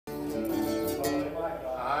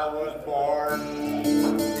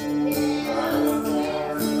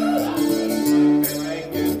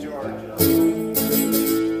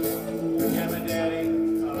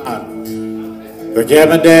Look at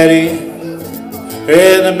my daddy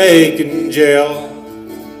in the making jail.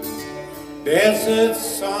 Dad said,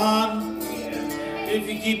 son, if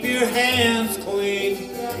you keep your hands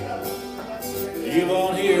clean, you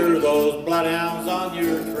won't hear those bloodhounds on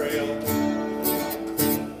your trail.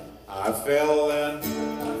 I fell in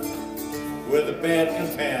with a bad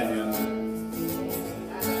companion.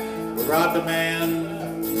 We robbed a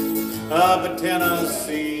man up in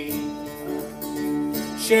Tennessee.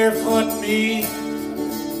 Sheriff caught me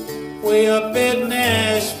way up in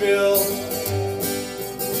Nashville,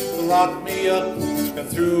 locked me up and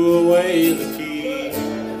threw away the key.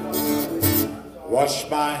 Washed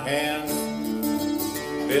my hands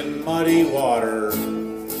in muddy water,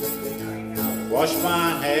 washed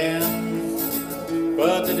my hands,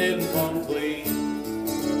 but they didn't come clean.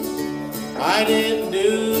 I didn't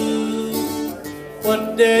do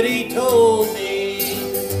what Daddy told me.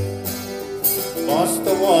 Must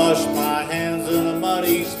have washed my hands in a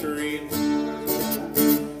muddy stream.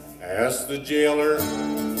 Asked the jailer,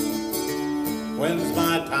 when's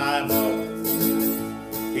my time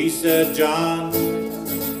up? He said, John,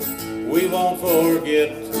 we won't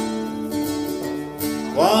forget.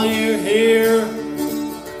 While you're here,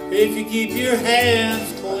 if you keep your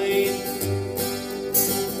hands clean,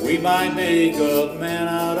 we might make a man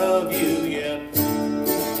out of you yet.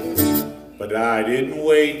 But I didn't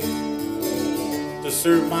wait to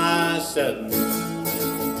serve my sentence.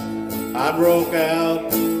 I broke out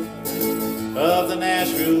of the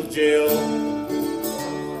Nashville jail,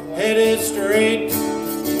 headed straight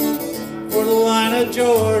for the line of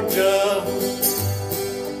Georgia.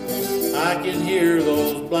 I can hear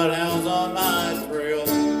those bloodhounds on my trail.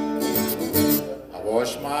 I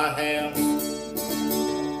wash my hands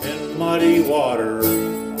in muddy water,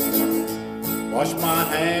 wash my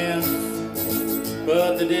hands,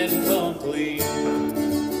 but they didn't come clean.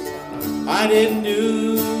 I didn't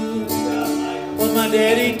do what my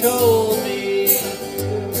daddy told me.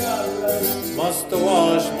 Must have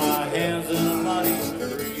washed my